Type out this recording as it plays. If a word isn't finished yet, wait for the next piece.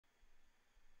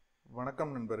வணக்கம்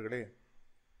நண்பர்களே,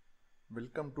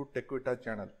 welcome to டெக்விட்டா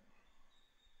channel.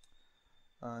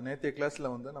 நேற்றைய கிளாஸில்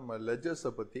நம்ம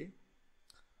லெஜர்ஸை பற்றி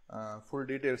ஃபுல்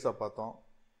டீட்டெயில்ஸாக பார்த்தோம்.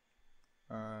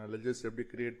 லெஜர்ஸ் எப்படி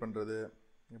க்ரியேட் பண்ணுறது,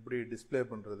 எப்படி டிஸ்பிளே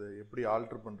பண்ணுறது, எப்படி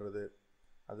ஆல்ட்ரு பண்ணுறது,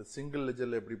 அது சிங்கிள்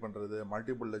லெஜரில் எப்படி பண்ணுறது,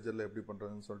 மல்டிபிள் லெஜரில் எப்படி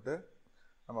பண்ணுறதுன்னு சொல்லிட்டு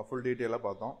நம்ம ஃபுல் டீட்டெயிலாக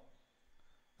பார்த்தோம்.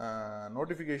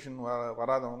 நோட்டிஃபிகேஷன்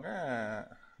வராதவங்க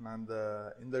நான்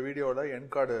இந்த வீடியோவில்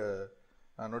என் கார்டு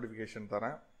நோட்டிஃபிகேஷன்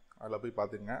தரேன், அதில் போய்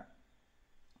பார்த்துங்க.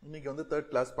 இன்றைக்கி தேர்ட்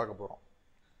கிளாஸ் பார்க்க போகிறோம்.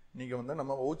 இன்றைக்கி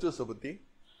நம்ம வவுச்சர்ஸை பற்றி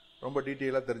ரொம்ப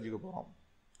டீட்டெயிலாக தெரிஞ்சுக்க போகிறோம்.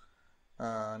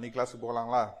 இன்னைக்கு கிளாஸுக்கு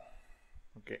போகலாங்களா?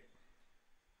 ஓகே.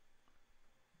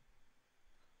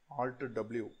 Alt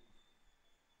W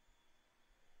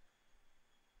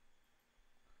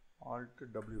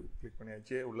கிளிக்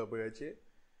பண்ணியாச்சு, உள்ளே போயாச்சு.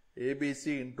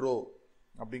 ஏபிசி இன்ட்ரோ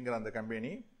அப்படிங்கிற அந்த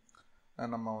கம்பெனி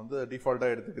நம்ம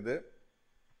டிஃபால்ட்டாக எடுத்துக்குது.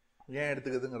 ஏன்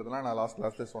எடுத்துக்குதுங்கிறதுலாம் நான் லாஸ்ட்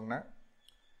கிளாஸில் சொன்னேன்.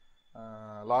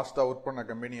 லாஸ்ட்டாக ஒர்க் பண்ண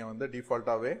கம்பெனியை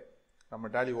டிஃபால்ட்டாகவே நம்ம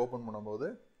டேலி ஓப்பன் பண்ணும்போது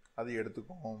அது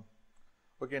எடுத்துக்கும்.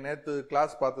 ஓகே, நேற்று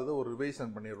கிளாஸ் பார்த்தது ஒரு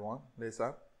ரிவைசன் பண்ணிடுவோம்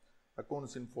லேசாக.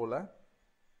 அக்கௌண்ட்ஸ் இன்ஃபோவில்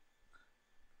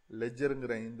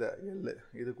லெஜருங்கிற இந்த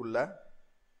இதுக்குள்ள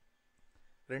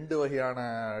ரெண்டு வகையான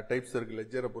டைப்ஸ் இருக்குது.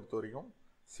 லெஜரை பொறுத்த வரைக்கும்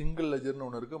சிங்கிள் லெஜர்னு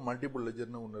ஒன்று இருக்குது, மல்டிபிள்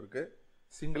லெஜர்னு ஒன்று இருக்குது.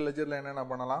 சிங்கிள் லெஜரில் என்னென்ன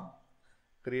பண்ணலாம்?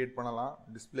 கிரியேட் பண்ணலாம்,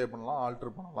 டிஸ்பிளே பண்ணலாம், ஆல்ட்ரு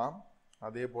பண்ணலாம்.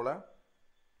 அதே போல்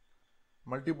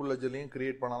மல்டிபிள் லெஜர்லையும்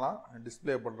கிரியேட் பண்ணலாம்,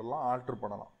 டிஸ்பிளே பண்ணலாம், ஆல்ட்ரு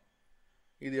பண்ணலாம்.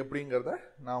 இது எப்படிங்கிறத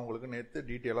நான் உங்களுக்கு நேற்று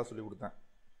டீட்டெயிலாக சொல்லி கொடுத்தேன்.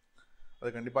 அது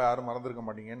கண்டிப்பாக யாரும் மறந்துருக்க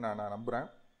மாட்டீங்கன்னு நான் நம்புகிறேன்.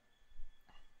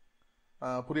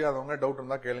 புரியாதவங்க டவுட்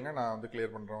இருந்தால் கேளுங்க, நான்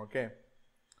கிளியர் பண்ணுறேன். ஓகே,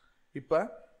 இப்போ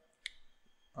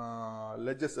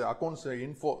லெஜர்ஸ் அக்கௌண்ட்ஸ்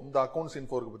இன்ஃபோ, இந்த அக்கௌண்ட்ஸ்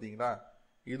இன்ஃபோ இருக்குது பார்த்தீங்களா,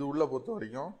 இது உள்ள பொறுத்த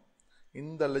வரைக்கும்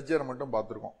இந்த லெஜரை மட்டும்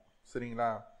பார்த்துருக்கோம். சரிங்களா?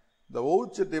 இந்த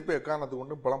வவுச்சர் டைப்பு எக்காரணத்துக்கு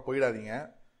கொண்டு இப்போலாம் போயிடாதீங்க.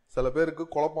 சில பேருக்கு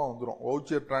குழப்பம் வந்துடும்.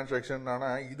 வவுச்சர் டிரான்சாக்ஷன்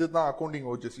ஆனால் இதுதான் அக்கௌண்டிங்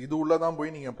வவுச்சர்ஸ், இது உள்ள தான்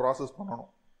போய் நீங்கள் ப்ராசஸ்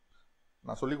பண்ணணும்.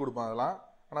 நான் சொல்லி கொடுப்பேன் அதெல்லாம்.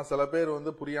 ஆனால் சில பேர்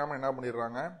புரியாமல் என்ன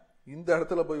பண்ணிடுறாங்க, இந்த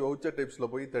இடத்துல போய் வவுச்சர்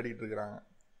டைப்ஸில் போய் தேடிட்டு இருக்கிறாங்க.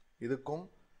 இதுக்கும்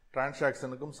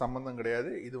டிரான்சாக்ஷனுக்கும் சம்மந்தம்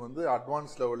கிடையாது. இது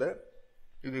அட்வான்ஸ் லெவலு.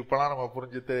 இது இப்போலாம் நம்ம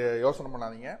புரிஞ்சு யோசனை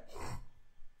பண்ணாதீங்க.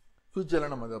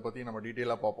 ஃபியூச்சரில் நம்ம இதை பற்றி நம்ம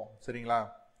டீட்டெயிலாக பார்ப்போம். சரிங்களா?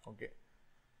 ஓகே,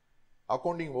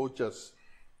 அக்கௌண்டிங் வவுச்சர்ஸ்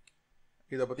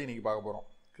இதை பற்றி இன்றைக்கி பார்க்க போகிறோம்.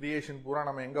 கிரியேஷன் பூரா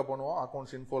நம்ம எங்கே பண்ணுவோம்?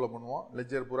 அக்கௌண்ட்ஸ் இன்ஃபோவில் பண்ணுவோம்.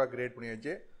 லெஜர் பூரா கிரியேட்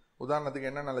பண்ணியாச்சு. உதாரணத்துக்கு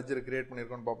என்னென்ன லெஜர் கிரியேட்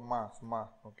பண்ணியிருக்கோன்னு பார்ப்போமா சும்மா?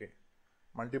 ஓகே,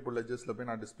 மல்டிபிள் லெஜர்ஸில் போய்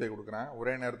நான் டிஸ்பிளே கொடுக்குறேன்.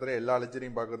 ஒரே நேரத்தில் எல்லா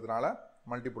லெஜரையும் பார்க்கறதுனால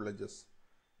மல்டிபிள் லெஜர்ஸ்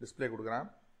டிஸ்பிளே கொடுக்குறேன்.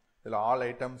 இதில் ஆல்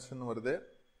ஐட்டம்ஸ்ன்னு வருது,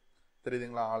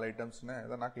 தெரியுதுங்களா? ஆல் ஐட்டம்ஸ்னு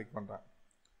இதை நான் கிளிக் பண்ணுறேன்.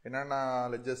 என்னென்ன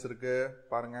லெஜர்ஸ் இருக்குது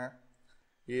பாருங்கள்.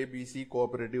 ஏபிசி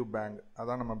கோஆபரேட்டிவ் பேங்க்,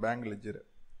 அதான் நம்ம பேங்க் லெஜரு.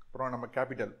 அப்புறம் நம்ம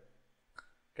கேபிட்டல்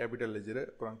லெஜரு.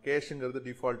 அப்புறம் கேஷுங்கிறது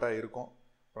டிஃபால்ட்டாக இருக்கும்.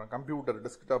 அப்புறம் கம்ப்யூட்டர்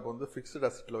டெஸ்க்டாப் ஃபிக்ஸ்டு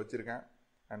அசெட்டில் வச்சுருக்கேன்.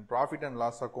 அண்ட் ப்ராஃபிட் அண்ட்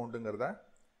லாஸ் அக்கௌண்ட்டுங்கிறத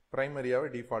ப்ரைமரியாகவே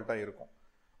டிஃபால்ட்டாக இருக்கும்.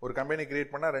 ஒரு கம்பெனி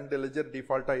கிரியேட் பண்ணால் ரெண்டு லெஜர்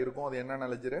டிஃபால்ட்டாக இருக்கும். அது என்னென்ன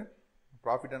ledger?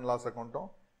 Profit and loss அக்கௌண்ட்டும்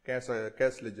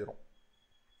cash லெஜரும்.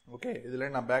 Okay,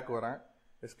 இதில் நான் பேக் வரேன்.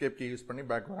 எஸ்கேப் கீ யூஸ் பண்ணி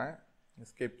பேக் வரேன்.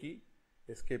 எஸ்கேப்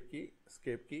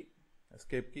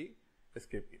கீ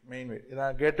மெயின் வே.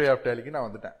 இதான் கேட்வே ஆஃப் டேலிக்கு நான்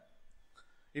வந்துட்டேன்.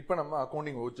 இப்போ நம்ம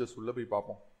அக்கௌண்டிங் வவுச்சர்ஸ் உள்ளே போய்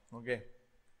பார்ப்போம். ஓகே,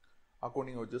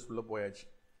 அக்கௌண்டிங் வவுச்சர்ஸ் உள்ளே போயாச்சு.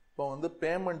 இப்போ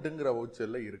பேமெண்ட்டுங்கிற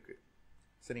வவுச்சரில் இருக்குது.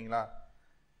 சரிங்களா?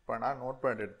 இப்போ நான் நோட்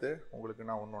பேட் எடுத்து உங்களுக்கு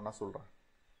நான் ஒன்று ஒன்றா சொல்கிறேன்.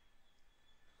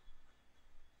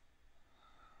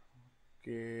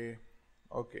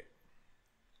 ஓகே,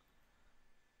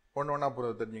 ஒன்று ஒன்றா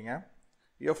புரிய தெரிஞ்சுங்க.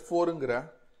 F4ங்கிற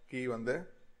கீ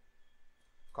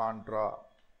கான்ட்ரா.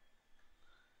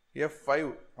 F5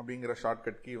 அப்படிங்கிற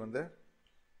ஷார்ட்கட் கீ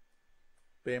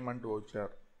பேமெண்ட்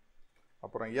வவுச்சர்.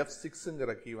 அப்புறம்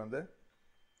F6ங்கிற key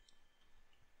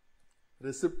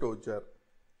receipt voucher.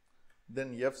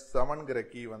 Then F7ங்கிற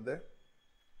key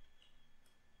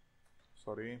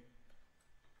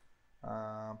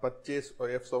purchase.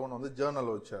 F7 Journal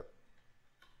voucher.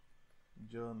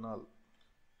 Journal.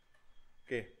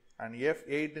 Okay, and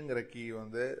F8ங்கிற key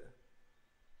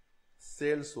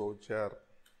sales voucher.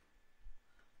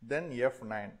 Then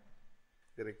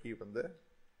F9ங்கிற key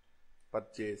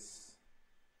purchase.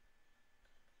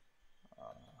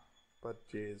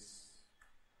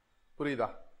 புரியுதா?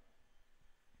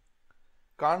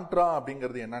 கான்ட்ரா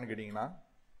அப்படிங்கிறது என்னன்னு கேட்டீங்கன்னா,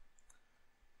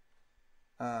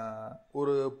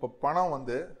 ஒரு பணம்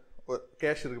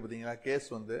கேஷ் இருக்கு பார்த்தீங்களா, கேஷ்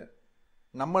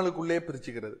நம்மளுக்குள்ளே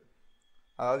பிரிச்சுக்கிறது.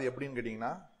 அதாவது எப்படின்னு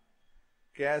கேட்டிங்கன்னா,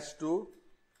 கேஷ் டு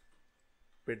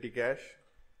பெட்டி கேஷ்,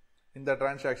 இந்த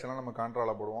டிரான்சாக்ஷனை நம்ம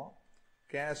கான்ட்ராவில் போடுவோம்.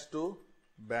 கேஷ் டு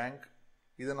பேங்க்,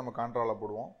 இதை நம்ம கான்ட்ராவில்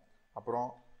போடுவோம். அப்புறம்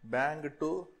பேங்க்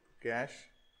டு கேஷ்,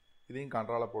 இதையும்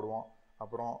கான்ட்ராவில் போடுவோம்.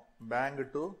 அப்புறம் பேங்க்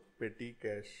டு பெட்டி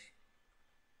கேஷ்,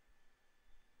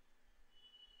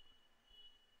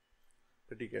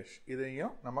 பெட்டி கேஷ்.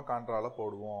 இதையும் நம்ம கான்ட்ரால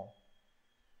போடுவோம்.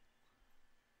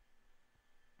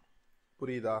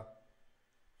 புரியுதா?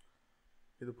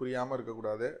 இது புரியாமல்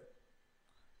இருக்கக்கூடாது.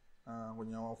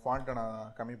 கொஞ்சம் ஃபாண்ட்டை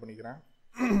நான் கம்மி பண்ணிக்கிறேன்.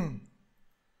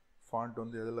 ஃபாண்ட்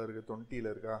வந்து எதில் இருக்குது?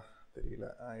 20 இருக்கா தெரியல.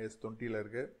 எஸ் 20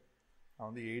 இருக்குது. நான்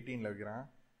வந்து 18 வைக்கிறேன்.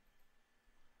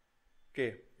 ஓகே,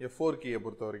 F4 கீயை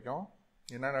பொறுத்த வரைக்கும்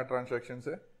என்னென்ன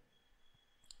டிரான்சாக்ஷன்ஸு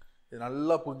இது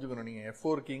நல்லா புரிஞ்சுக்கணும் நீங்கள்.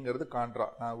 F4 கீங்கிறது contra.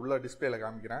 நான் உள்ள டிஸ்பிளேல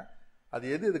காமிக்கிறேன். அது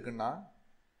எதுக்குன்னா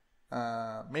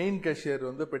மெயின் கேஷியர்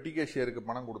வந்து பெட்டி கேஷியருக்கு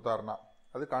பணம் கொடுத்தாருன்னா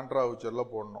அது கான்ட்ரா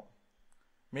வவுச்சரில் போடணும்.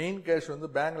 மெயின் கேஷ் வந்து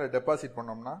பேங்க்கில் டெபாசிட்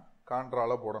பண்ணோம்னா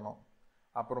கான்ட்ராவில் போடணும்.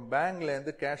 அப்புறம்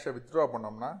பேங்க்லேருந்து கேஷை வித்ட்ரா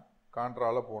பண்ணோம்னா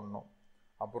கான்ட்ராவில் போடணும்.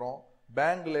 அப்புறம்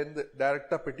பேங்க்லேருந்து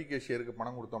டைரெக்டாக பெட்டி கேஷியருக்கு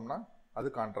பணம் கொடுத்தோம்னா அது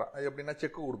கான்ட்ரா. அது எப்படின்னா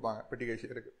செக்கு கொடுப்பாங்க பெட்டி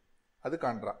கேஷியருக்கு, அது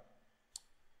கான்ட்ரா.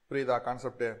 புரியுதா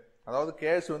கான்செப்டு? அதாவது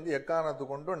கேஷ் வந்து எக்காரணத்து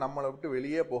கொண்டும் நம்மளை விட்டு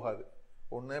வெளியே போகாது.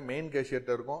 ஒன்று மெயின்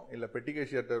கேஷியர்கிட்ட இருக்கும், இல்லை பெட்டி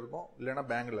கேஷியர்கிட்ட இருக்கும், இல்லைன்னா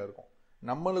பேங்க்கில் இருக்கும்.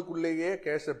 நம்மளுக்குள்ளேயே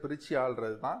கேஷை பிரித்து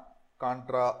ஆள்றது தான்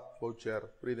கான்ட்ரா வவுச்சர்.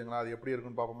 புரியுதுங்களா? அது எப்படி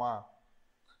இருக்குன்னு பார்ப்போமா?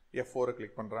 F4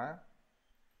 கிளிக் பண்ணுறேன்.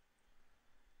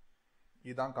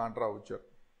 இதுதான் கான்ட்ரா வவுச்சர்.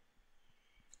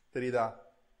 தெரியுதா?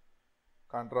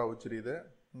 கான்ட்ரா வவுச்சர் இது.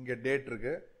 இங்கே டேட்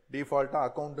இருக்கு. டிஃபால்ட்டாக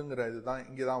அக்கௌண்ட்டுங்கிற இது தான்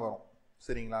இங்கே தான் வரும்.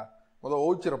 சரிங்களா? முதல்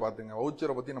வவுச்சரை பார்த்துங்க.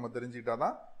 வவுச்சரை பற்றி நம்ம தெரிஞ்சுக்கிட்டா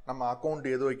தான் நம்ம அக்கௌண்ட்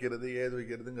எது வைக்கிறது ஏது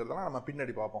வைக்கிறதுங்கிறதெல்லாம் நம்ம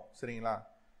பின்னாடி பார்ப்போம். சரிங்களா?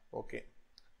 ஓகே,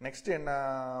 நெக்ஸ்ட் என்ன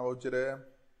வவுச்சரு?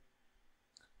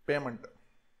 பேமெண்ட்.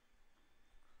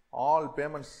 ஆல்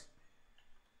பேமெண்ட்ஸ்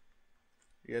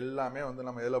எல்லாமே வந்து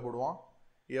நம்ம எதில் போடுவோம்?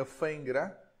 எஃப்ஐங்கிற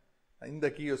இந்த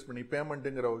கீ யூஸ் பண்ணி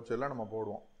பேமெண்ட்டுங்கிற வவுச்சரில் நம்ம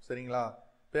போடுவோம். சரிங்களா?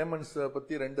 பேமெண்ட்ஸை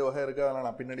பற்றி 2 வகை இருக்குது. அதெல்லாம்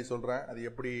நான் பின்னாடி சொல்கிறேன். அது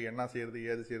எப்படி என்ன செய்யறது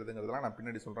ஏது செய்யறதுங்கிறதெல்லாம் நான்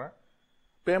பின்னாடி சொல்கிறேன்.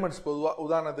 பேமெண்ட்ஸ் பொதுவாக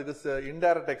உதாரணத்துக்கு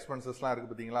இன்டைரக்ட் எக்ஸ்பென்சஸ்லாம்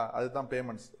இருக்குது பார்த்தீங்களா, அதுதான்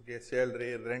payments. Okay, salary,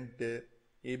 rent,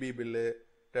 EB bill,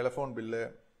 telephone bill,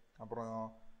 அப்புறம்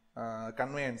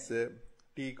கன்வேயன்ஸு,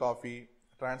 tea coffee,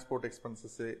 transport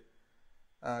expenses,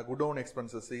 godown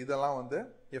expenses, இதெல்லாம் வந்து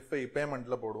எஃப்ஐ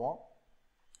பேமெண்ட்டில் போடுவோம்.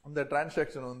 இந்த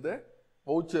டிரான்சாக்ஷன் வந்து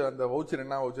வவுச்சர். அந்த வவுச்சர்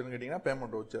என்ன வவுச்சர்னு கேட்டிங்கன்னா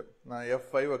பேமெண்ட் வவுச்சர். நான்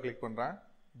F5 கிளிக் பண்ணுறேன்.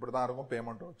 இப்படி தான் இருக்கும்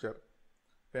பேமெண்ட் வவுச்சர்.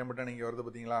 பேமெண்ட்டை நீங்கள் வருது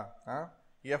பார்த்தீங்களா?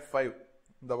 F5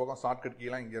 இந்த பக்கம் ஷார்ட்கட்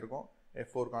கீலாம் இங்கே இருக்கும்.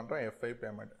 F4 contra, F5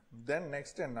 payment. Then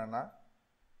next என்னன்னா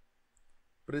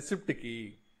receipt key.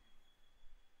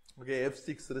 Okay,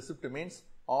 F6 receipt means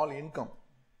all income.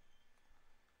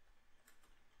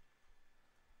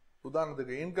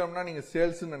 உதாரணத்துக்கு இன்கம்னா நீங்கள்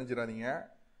சேல்ஸ்ன்னு நினச்சிடாதீங்க.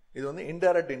 இது வந்து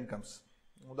இன்டைரக்ட் இன்கம்ஸ்.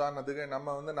 உதாரணத்துக்கு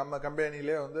நம்ம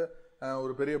கம்பெனிலே வந்து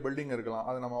ஒரு பெரிய பில்டிங் இருக்கலாம்,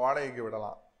 அதை நம்ம வாடகைக்கு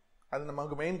விடலாம். அது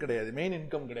நமக்கு மெயின் கிடையாது, மெயின்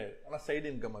இன்கம் கிடையாது, ஆனால் சைடு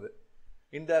இன்கம். அது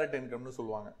இன்டைரக்ட் இன்கம்னு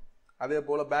சொல்லுவாங்க. அதே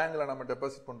போல் பேங்க்கில் நம்ம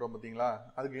டெபாசிட் பண்ணுறோம் பார்த்தீங்களா,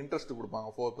 அதுக்கு இன்ட்ரெஸ்ட் கொடுப்பாங்க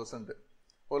 4%.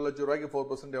 1 லட்ச ரூபாய்க்கு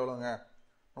 4% எவ்வளோங்க?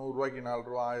 100 ரூபாய்க்கு 4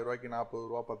 ரூபா, 1000 ரூபாய்க்கு 40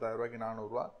 ரூபா, 10,000 ரூபாய்க்கு 400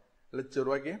 ரூபா, லட்ச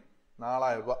ரூபாய்க்கு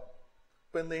 4000 ரூபா.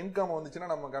 இப்போ இந்த இன்கம் வந்துச்சுன்னா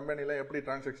நம்ம கம்பெனியில் எப்படி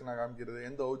டிரான்சாக்ஷனாக காமிக்கிறது,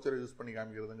 எந்த வவுச்சரை யூஸ் பண்ணி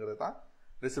காமிக்கிறதுங்கிறது தான்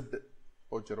ரிசிப்ட்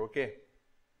வவுச்சர். ஓகே,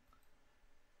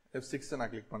 F6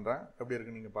 நான் கிளிக் பண்ணுறேன். எப்படி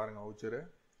இருக்குன்னு நீங்கள் பாருங்கள். Voucher,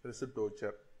 receipt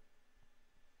voucher.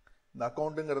 இந்த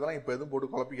அக்கௌண்ட்டுங்கிறதெல்லாம் இப்போ எதுவும் போட்டு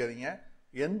குழப்பிக்காதீங்க.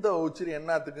 எந்த வவுச்சர்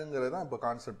என்னத்துக்குங்கிறது தான் இப்போ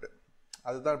கான்செப்ட்.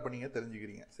 அதுதான் இப்போ நீங்கள்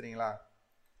தெரிஞ்சுக்கிறீங்க. சரிங்களா?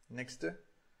 Next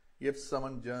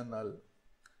F7 Journal.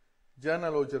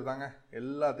 Journal voucher தாங்க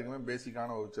எல்லாத்துக்குமே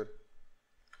பேசிக்கான வவுச்சர்.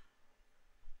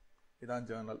 இதான்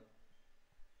ஜேர்னல்.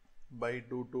 பை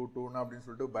 222 அப்படின்னு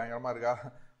சொல்லிட்டு பயங்கரமாக இருக்கா,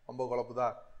 ரொம்ப குழப்புதா?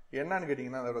 என்னன்னு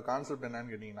கேட்டிங்கன்னா அதோட கான்செப்ட்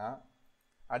என்னன்னு கேட்டிங்கன்னா,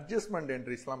 அட்ஜஸ்ட்மெண்ட்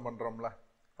என்ட்ரிஸ்லாம் பண்ணுறோம்ல,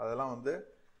 அதெல்லாம் வந்து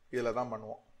இதில் தான்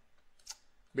பண்ணுவோம்.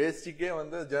 பேசிக்கே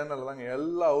வந்து ஜேர்னல் தாங்க.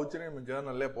 எல்லா வவுச்சரையும் நம்ம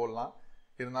ஜேர்னல்லே போடலாம்.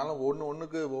 இருந்தாலும்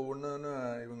ஒன்றுக்கு ஒவ்வொன்றுன்னு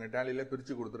இவங்க டேலியிலே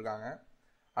பிரித்து கொடுத்துருக்காங்க.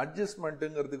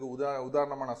 அட்ஜஸ்ட்மெண்ட்டுங்கிறதுக்கு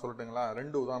உதாரணமாக நான் சொல்லட்டுங்களா?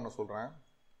 2 உதாரணம் சொல்கிறேன்.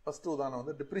 ஃபஸ்ட்டு உதாரணம்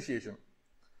வந்து டிப்ரிசியேஷன்.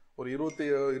 ஒரு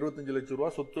 25 லட்ச ரூபா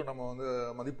சொத்து நம்ம வந்து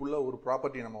மதிப்புள்ள ஒரு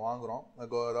ப்ராப்பர்ட்டி நம்ம வாங்குகிறோம்.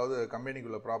 அதாவது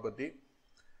கம்பெனிக்குள்ள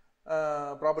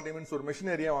ப்ராப்பர்ட்டி மீன்ஸ் ஒரு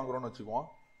மெஷினரியாக வாங்குகிறோன்னு வச்சுக்குவோம்.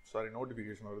 சாரி,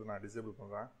 நோட்டிஃபிகேஷன் வருது, நான் டிசேபிள்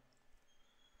பண்ணுறேன்.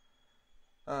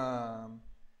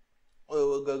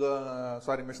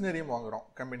 சாரி, மெஷினரியும் வாங்குகிறோம்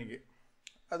கம்பெனிக்கு.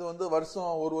 அது வந்து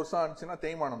ஒரு வருஷம் ஆச்சுன்னா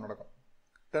தேய்மானம் நடக்கும்.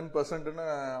 10%ன்னு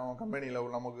அவன் கம்பெனியில்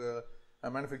நமக்கு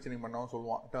மேனுஃபேக்சரிங் பண்ணவும்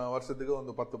சொல்லுவான். வருஷத்துக்கு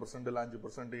வந்து 10%, இல்லை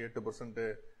 5%, 8%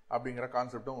 அப்படிங்கிற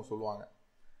கான்செப்டும் அவங்க சொல்லுவாங்க.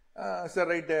 சரி,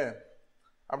 ரைட்டு.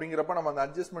 அப்படிங்கிறப்ப நம்ம அந்த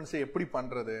அட்ஜஸ்ட்மெண்ட்ஸை எப்படி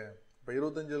பண்ணுறது? இப்போ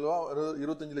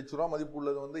 25 லட்ச ரூபா மதிப்பு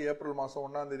உள்ளது வந்து ஏப்ரல் மாதம்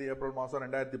 1ஆம் தேதி, ஏப்ரல் மாதம்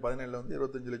 2017 வந்து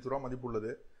 25 லட்ச ரூபா மதிப்பு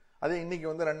உள்ளது. அதே இன்னைக்கு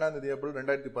வந்து 2ஆம் தேதி ஏப்ரல்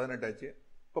 2018 ஆச்சு.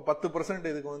 இப்போ 10%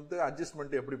 இதுக்கு வந்து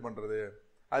அட்ஜஸ்ட்மெண்ட் எப்படி பண்ணுறது?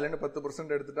 அதுலேருந்து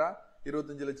 10% எடுத்துட்டா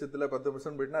 25 லட்சத்தில்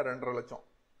 10% போயிட்டுனா 2.5 லட்சம்.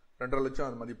 2.5 லட்சம்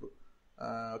அது மதிப்பு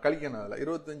கழிக்கணும். அதில்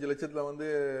 25 லட்சத்தில் வந்து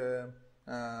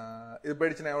இது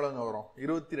போயிடுச்சுன்னா எவ்வளோங்க வரும்?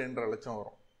 22.5 லட்சம்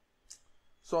வரும்.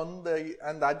 ஸோ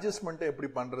அந்த அட்ஜஸ்ட்மெண்ட்டை எப்படி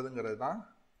பண்ணுறதுங்கிறது தான்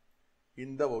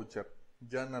இந்த வவுச்சர்,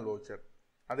 ஜேர்னல் வவுச்சர்.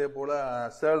 அதே போல்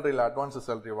சேலரியில் அட்வான்ஸ்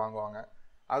சேலரி வாங்குவாங்க,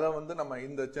 அதை வந்து நம்ம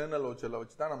இந்த ஜேர்னல் வவுச்சரில்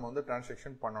வச்சு தான் நம்ம வந்து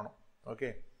டிரான்சாக்ஷன் பண்ணணும். ஓகே,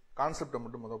 கான்செப்டை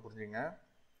மட்டும் முதல் புரிஞ்சுங்க.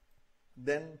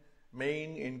 தென்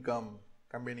மெயின் இன்கம்,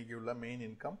 கம்பெனிக்கு உள்ள மெயின்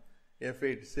இன்கம்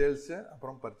F8 சேல்ஸு,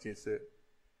 அப்புறம் பர்ச்சேஸு.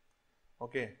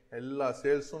 ஓகே, எல்லா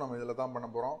சேல்ஸும் நம்ம இதில் தான் பண்ண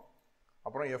போகிறோம்.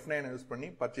 அப்புறம் F9 யூஸ் பண்ணி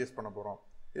பர்ச்சேஸ் பண்ண போகிறோம்.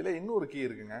 இதில் இன்னொரு கீ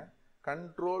இருக்குங்க,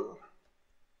 கண்ட்ரோல்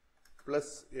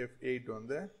ப்ளஸ் F8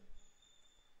 வந்து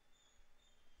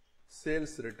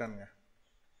சேல்ஸ் ரிட்டர்னுங்க,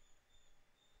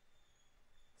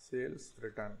 சேல்ஸ்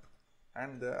ரிட்டர்ன்.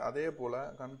 அண்ட் அதே போல்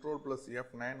கண்ட்ரோல் ப்ளஸ்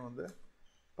F9 வந்து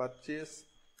பர்ச்சேஸ்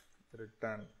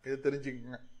ரிட்டர்ன். இது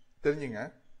தெரிஞ்சுங்க.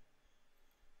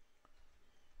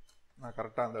 நான்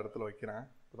கரெக்டாக அந்த இடத்துல வைக்கிறேன்,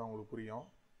 இப்போதான் உங்களுக்கு புரியும்.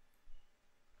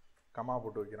 கமா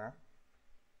போட்டு வைக்கிறேன்.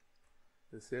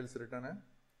 இது சேல்ஸ் ரிட்டர்னு,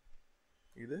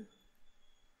 இது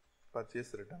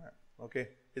பர்ச்சேஸ் ரிட்டர்னு. ஓகே,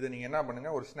 இதை நீங்கள் என்ன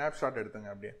பண்ணுங்கள், ஒரு ஸ்னாப்ஷாட்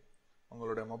எடுத்துங்க. அப்படியே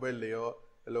உங்களோட மொபைல்லையோ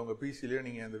இல்லை உங்கள் பிசிலையோ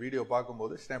நீங்கள் இந்த வீடியோ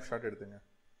பார்க்கும்போது ஸ்னாப்ஷாட் எடுத்துங்க.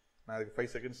 நான் அதுக்கு 5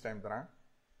 செகண்ட்ஸ் டைம் தரேன்.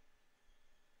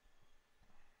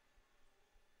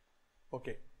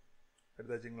 ஓகே,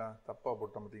 எடுத்தாச்சுங்களா? தப்பாக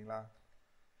போட்டோம் பார்த்தீங்களா?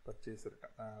 Purchase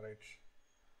return, right.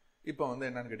 இப்போ வந்து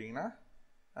என்னன்னு கேட்டிங்கன்னா,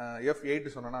 F8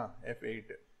 சொன்னா,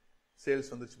 F8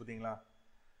 சேல்ஸ் வந்துச்சு பார்த்தீங்களா?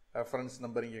 ரெஃபரன்ஸ்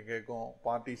நம்பர் இங்கே கேட்கும்,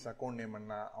 பார்ட்டிஸ் அக்கௌண்ட் நேம்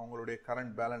என்ன, அவங்களுடைய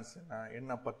கரண்ட் பேலன்ஸ்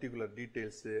என்ன பர்டிகுலர்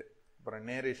டீட்டெயில்ஸு, அப்புறம்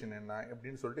நேரேஷன் என்ன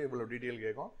அப்படின்னு சொல்லிட்டு இவ்வளோ டீட்டெயில்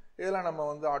கேட்கும். இதெல்லாம் நம்ம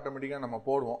வந்து ஆட்டோமேட்டிக்காக நம்ம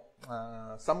போடுவோம்.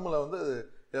 சம்மில் வந்து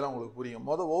இதெல்லாம் உங்களுக்கு புரியும்.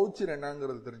 வவுச்சர்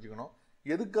என்னங்கிறது தெரிஞ்சுக்கணும்,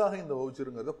 எதுக்காக இந்த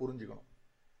வவுச்சருங்கிறத புரிஞ்சுக்கணும்.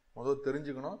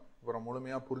 தெரிஞ்சுக்கணும், அப்புறம்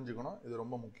முழுமையாக புரிஞ்சுக்கணும், இது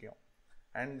ரொம்ப முக்கியம்.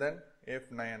 And then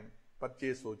F9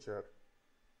 purchase voucher,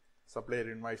 supplier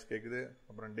invoice கேட்குது,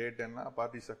 அப்புறம் டேட் என்ன,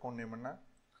 பார்ட்டிஸ் அக்கௌண்ட் நேம் என்ன.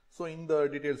 ஸோ இந்த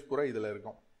டீட்டெயில்ஸ் பூரா இதில்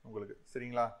இருக்கும் உங்களுக்கு.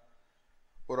 சரிங்களா?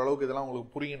 ஓரளவுக்கு இதெல்லாம்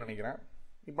உங்களுக்கு புரியும்னு நினைக்கிறேன்.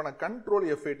 இப்போ நான் கண்ட்ரோல்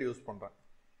F8 யூஸ் பண்ணுறேன்.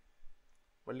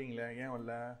 வரலீங்களே, ஏன்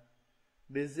வரல?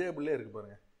 டிசேபிளே இருக்குது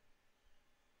பாருங்கள்.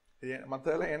 இது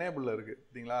மற்றதெல்லாம் எனேபிளில் இருக்குது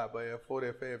பார்த்தீங்களா? இப்போ F4,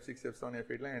 F5, F6, F7,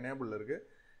 F8லாம் எனேபிளில் இருக்குது.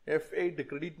 F8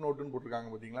 கிரெடிட் நோட்டுன்னு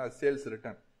போட்டிருக்காங்க பார்த்தீங்களா? சேல்ஸ்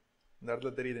ரிட்டர்ன் இந்த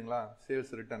இடத்துல தெரியுதுங்களா?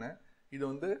 Sales return. இது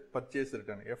வந்து பர்ச்சேஸ்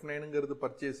ரிட்டர்ன். F9ங்கிறது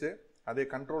பர்ச்சேஸு, அதே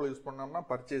கண்ட்ரோல் யூஸ் பண்ணோம்னா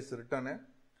பர்ச்சேஸ் ரிட்டர்னு.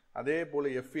 அதே போல்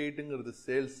F8ங்கிறது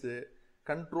சேல்ஸு,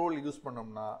 கண்ட்ரோல் யூஸ்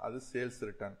பண்ணோம்னா அது சேல்ஸ்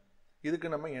ரிட்டர்ன். இதுக்கு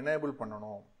நம்ம எனேபிள்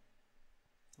பண்ணணும்.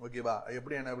 ஓகேவா?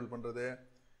 எப்படி எனேபிள் பண்ணுறது?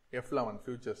 F11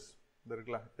 ஃபியூச்சர்ஸ் இது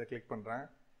இருக்குல்ல, இதை கிளிக் பண்ணுறேன்.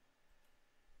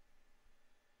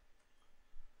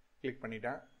 கிளிக்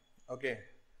பண்ணிட்டேன். ஓகே,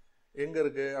 எங்கே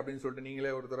இருக்குது அப்படின்னு சொல்லிட்டு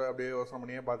நீங்களே ஒருத்தர் அப்படியே யோசனை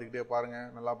பண்ணியே பார்த்துக்கிட்டே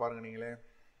பாருங்கள். நல்லா பாருங்கள். நீங்களே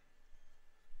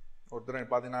ஒருத்தர்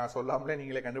பார்த்தீங்கன்னா சொல்லாமலே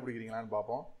நீங்களே கண்டுபிடிக்கிறீங்களான்னு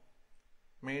பார்ப்போம்.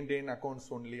 மெயின்டைன் அக்கௌண்ட்ஸ்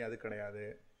ஒன்லி, அது கிடையாது.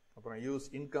 அப்புறம் use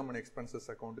income and expenses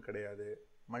account கிடையாது.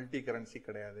 மல்டி கரன்சி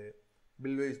கிடையாது.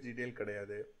 பில் வைஸ் டீட்டெயில்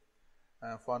கிடையாது.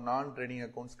 ஃபார் நான் ட்ரேடிங்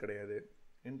அக்கௌண்ட்ஸ் கிடையாது.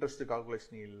 இன்ட்ரெஸ்ட்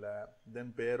கால்குலேஷன் இல்லை.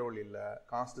 தென் பேரோல் இல்லை.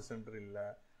 காஸ்ட் சென்டர் இல்லை.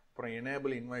 அப்புறம்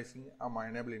எனேபிள் இன்வாய்சிங், ஆமாம்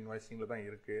எனேபிள் இன்வாய்சிங்கில் தான்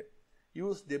இருக்குது.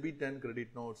 Use debit and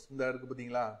credit notes இந்த இருக்குது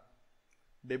பார்த்தீங்களா?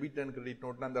 டெபிட் அண்ட் கிரெடிட்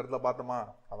நோட்னா அந்த இடத்துல பார்த்தோமா?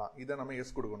 அதான், இதை நம்ம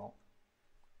எஸ் கொடுக்கணும்.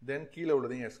 தென் கீழே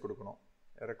உள்ளதையும் எஸ் கொடுக்கணும்.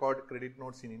 ரெக்கார்ட் கிரெடிட்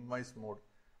நோட்ஸ் இன் இன்வாய்ஸ் மோட்,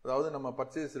 அதாவது நம்ம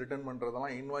பர்ச்சேஸ் ரிட்டர்ன்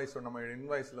பண்ணுறதெல்லாம் இன்வாய்ஸ், நம்ம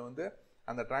இன்வாய்ஸில் வந்து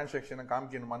அந்த டிரான்சாக்ஷனை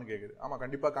காமிக்கணுமான்னு கேட்குது. ஆமாம்,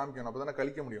 கண்டிப்பாக காமிக்கணும், அப்போ தானே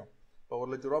கழிக்க முடியும். இப்போ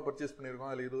 1 லட்ச ரூபா பர்ச்சேஸ்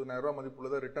பண்ணியிருக்கோம், அதில் 20,000 ரூபா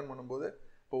மதிப்புள்ளதை ரிட்டர்ன் பண்ணும்போது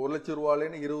இப்போ 1 லட்ச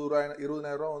ரூபாலேன்னு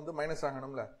 20,000 ரூபா வந்து மைனஸ்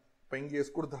ஆகணும்ல. இப்போ இங்கே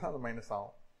எஸ் கொடுத்தா அது மைனஸ்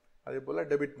ஆகும். அதே போல்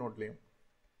டெபிட் நோட்லேயும்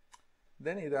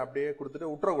தென் இதை அப்படியே கொடுத்துட்டு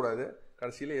விட்டுறக்கூடாது,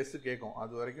 கடைசியில் எஸ் கேட்கும்.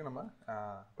 அது வரைக்கும் நம்ம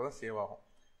இப்போ தான் சேவ் ஆகும்.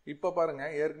 இப்போ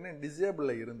பாருங்கள், ஏற்கனவே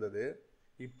டிசேபிளில் இருந்தது,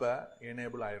 இப்போ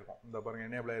எனேபிள் ஆகிருக்கும். இந்த பாருங்கள்,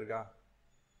 எனேபிள் ஆகிருக்கா?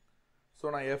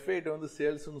 ஸோ நான் F8 வந்து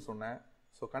சேல்ஸ்ன்னு சொன்னேன்.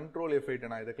 ஸோ கண்ட்ரோல் F8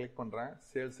 நான் இதை கிளிக் பண்ணுறேன்,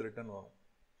 சேல்ஸ் ரிட்டர்ன் வரும்.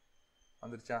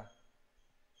 வந்துருச்சா?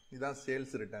 இதுதான்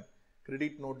sales return.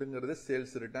 Credit நோட்டுங்கிறது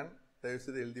sales return,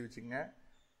 தயவுசெய்து எழுதி வச்சுங்க.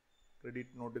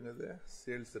 கிரெடிட் நோட்டுங்கிறது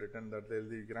சேல்ஸ் ரிட்டர்ன், இந்த இடத்துல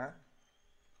எழுதி வைக்கிறேன்,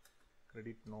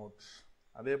 கிரெடிட் நோட்.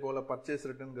 அதே போல் பர்ச்சேஸ்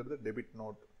ரிட்டர்ன்ங்கிறது டெபிட்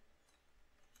நோட்.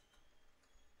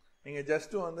 நீங்கள்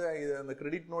ஜஸ்ட்டு வந்து இது அந்த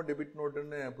கிரெடிட் நோட் டெபிட்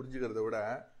நோட்டுன்னு புரிஞ்சுக்கிறத விட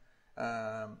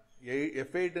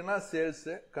F8னா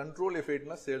சேல்ஸு, கண்ட்ரோல்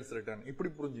F8னா சேல்ஸ் ரிட்டர்ன், இப்படி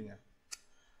புரிஞ்சுங்க.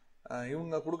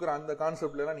 இவங்க கொடுக்குற அந்த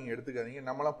கான்செப்ட்லாம் நீங்கள் எடுத்துக்காதீங்க,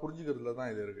 நம்மளாம் புரிஞ்சுக்கிறதுல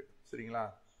தான் இது இருக்குது. சரிங்களா?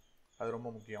 அது ரொம்ப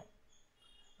முக்கியம்.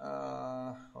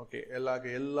 ஓகே,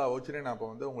 எல்லா வவுச்சரையும் நான் இப்போ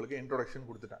வந்து உங்களுக்கு இன்ட்ரொடக்ஷன்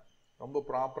கொடுத்துட்டேன், ரொம்ப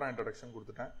ப்ராப்பராக இன்ட்ரொடக்ஷன்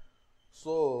கொடுத்துட்டேன்.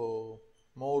 ஸோ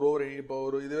மோரோவர் இப்போ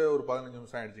இதுவே ஒரு 15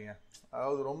 நிமிஷம் ஆகிடுச்சிங்க.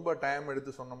 அதாவது ரொம்ப டைம்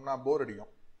எடுத்து சொன்னோம்னா போர்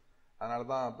அடிக்கும். அதனால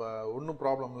தான் இப்போ ஒன்றும்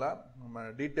ப்ராப்ளம் இல்லை. நம்ம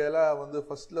டீட்டெயிலாக வந்து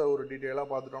ஃபஸ்ட்டில் ஒரு டீட்டெயிலாக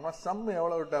பார்த்துட்டோம்னா சம்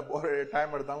எவ்வளோ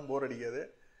டைம் எடுத்தாலும் போர் அடிக்காது.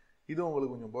 இதுவும்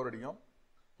உங்களுக்கு கொஞ்சம் போர் அடிக்கும்.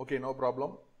 Okay, no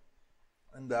problem.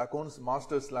 இந்த அக்கௌண்ட்ஸ்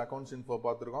மாஸ்டர்ஸில் அக்கௌண்ட்ஸ் இன்ஃபோ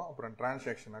பார்த்துருக்கோம். அப்புறம்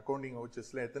டிரான்சாக்ஷன் அக்கௌண்டிங்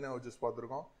வவுச்சர்ஸில் எத்தனை வவுச்சர்ஸ்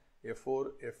பார்த்துருக்கோம்? F4,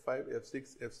 F5, F6,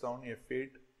 F7,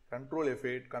 F8, control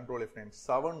F8, control F9,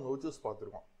 7 vouchers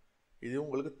பார்த்துருக்கோம். இது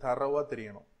உங்களுக்கு தரவாக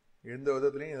தெரியணும். எந்த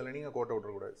விதத்துலையும் இதில் நீங்கள் கோட்டை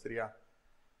விட்டுறக்கூடாது. சரியா?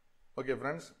 ஓகே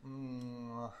ஃப்ரெண்ட்ஸ்,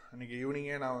 இன்றைக்கி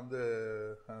ஈவினிங்கே நான் வந்து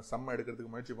சம்ம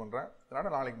எடுக்கிறதுக்கு முயற்சி பண்ணுறேன்.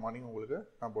 அதனால் நாளைக்கு மார்னிங் உங்களுக்கு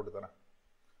நான் போட்டு தரேன்.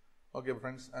 ஓகே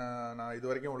ஃப்ரெண்ட்ஸ், நான் இது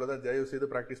வரைக்கும் உள்ளதை தயவு செய்து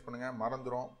ப்ராக்டிஸ் பண்ணுங்கள்.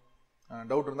 மறந்துடும்.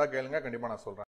 டவுட் இருந்தால் கேளுங்க, கண்டிப்பாக நான் சொல்கிறேன்.